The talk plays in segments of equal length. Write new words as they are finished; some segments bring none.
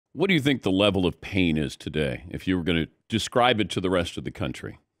What do you think the level of pain is today, if you were going to describe it to the rest of the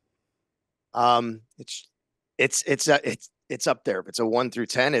country? It's it's up there. If it's a 1 through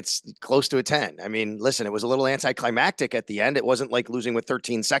 10, it's close to a 10. I mean, listen, it was a little anticlimactic at the end. It wasn't like losing with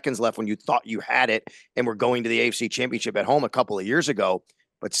 13 seconds left when you thought you had it and were going to the AFC Championship at home a couple of years ago.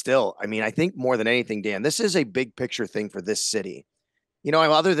 But still, I mean, I think more than anything, Dan, this is a big picture thing for this city.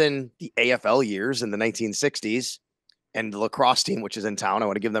 Other than the AFL years in the 1960s and the lacrosse team, which is in town, I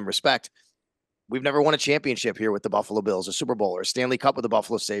want to give them respect. We've never won a championship here with the Buffalo Bills, a Super Bowl or a Stanley Cup with the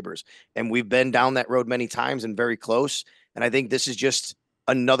Buffalo Sabres. And we've been down that road many times and very close. And I think this is just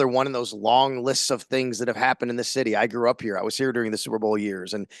another one of those long lists of things that have happened in the city. I grew up here. I was here during the Super Bowl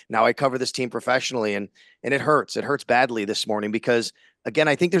years, and now I cover this team professionally. And it hurts. It hurts badly this morning because, again,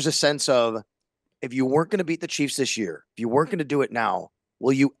 I think there's a sense of, if you weren't going to beat the Chiefs this year, if you weren't going to do it now,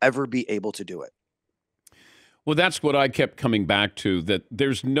 will you ever be able to do it? Well, that's what I kept coming back to, that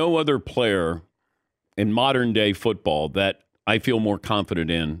there's no other player in modern day football that I feel more confident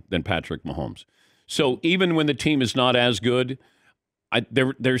in than Patrick Mahomes. So even when the team is not as good,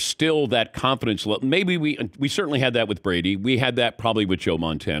 there's still that confidence level. Maybe we certainly had that with Brady. We had that probably with Joe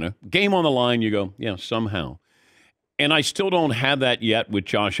Montana. Game on the line, you go, yeah, somehow. And I still don't have that yet with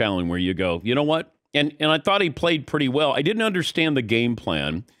Josh Allen, where you go, you know what? And I thought he played pretty well. I didn't understand the game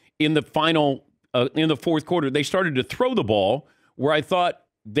plan in the in the fourth quarter. They started to throw the ball where I thought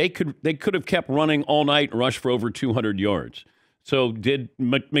they could have kept running all night and rushed for over 200 yards. So did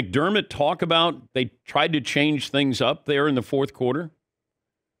McDermott talk about they tried to change things up there in the fourth quarter?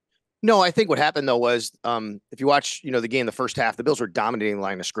 No, I think what happened though was, if you watch, the game, the first half, the Bills were dominating the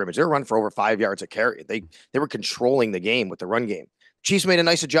line of scrimmage. They were running for over 5 yards a carry. They were controlling the game with the run game. Chiefs made a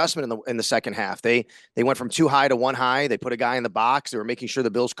nice adjustment in the second half. They went from too high to one high. They put a guy in the box. They were making sure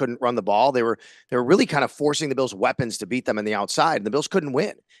the Bills couldn't run the ball. They were really kind of forcing the Bills' weapons to beat them in the outside, and the Bills couldn't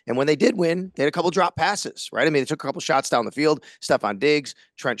win. And when they did win, they had a couple drop passes, right? I mean, they took a couple shots down the field, Stephon Diggs,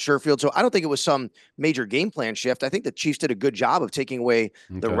 Trent Sherfield. So I don't think it was some major game plan shift. I think the Chiefs did a good job of taking away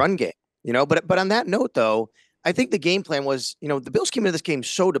the Okay. run game. But on that note, though, I think the game plan was, the Bills came into this game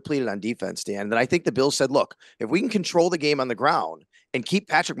so depleted on defense, Dan, that I think the Bills said, look, if we can control the game on the ground and keep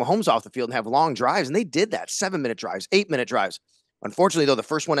Patrick Mahomes off the field and have long drives, and they did that, 7-minute drives, 8-minute drives. Unfortunately, though, the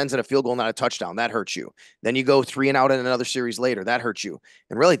first one ends in a field goal, not a touchdown. That hurts you. Then you go 3-and-out in another series later. That hurts you.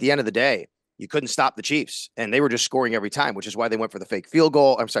 And really, at the end of the day, you couldn't stop the Chiefs, and they were just scoring every time, which is why they went for the fake field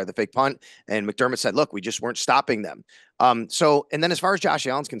goal. I'm sorry, the fake punt. And McDermott said, look, we just weren't stopping them. And then as far as Josh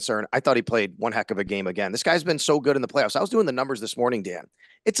Allen's concerned, I thought he played one heck of a game again. This guy's been so good in the playoffs. I was doing the numbers this morning, Dan.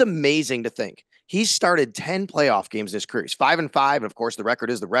 It's amazing to think he's started 10 playoff games in his career. He's 5-5. And of course, the record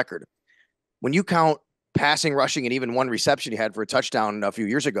is the record. When you count passing, rushing, and even one reception he had for a touchdown a few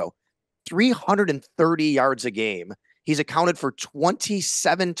years ago, 330 yards a game. He's accounted for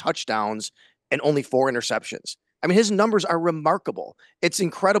 27 touchdowns and only 4 interceptions. I mean, his numbers are remarkable. It's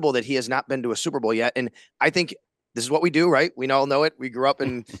incredible that he has not been to a Super Bowl yet. And I think this is what we do, right? We all know it. We grew up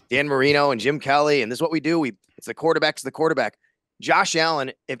in Dan Marino and Jim Kelly, and this is what we do. It's the quarterback. It's the quarterback. Josh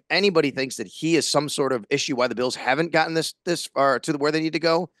Allen, if anybody thinks that he is some sort of issue why the Bills haven't gotten this far to where they need to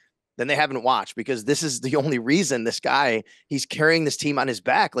go, then they haven't watched, because this is the only reason this guy, he's carrying this team on his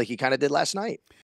back like he kind of did last night.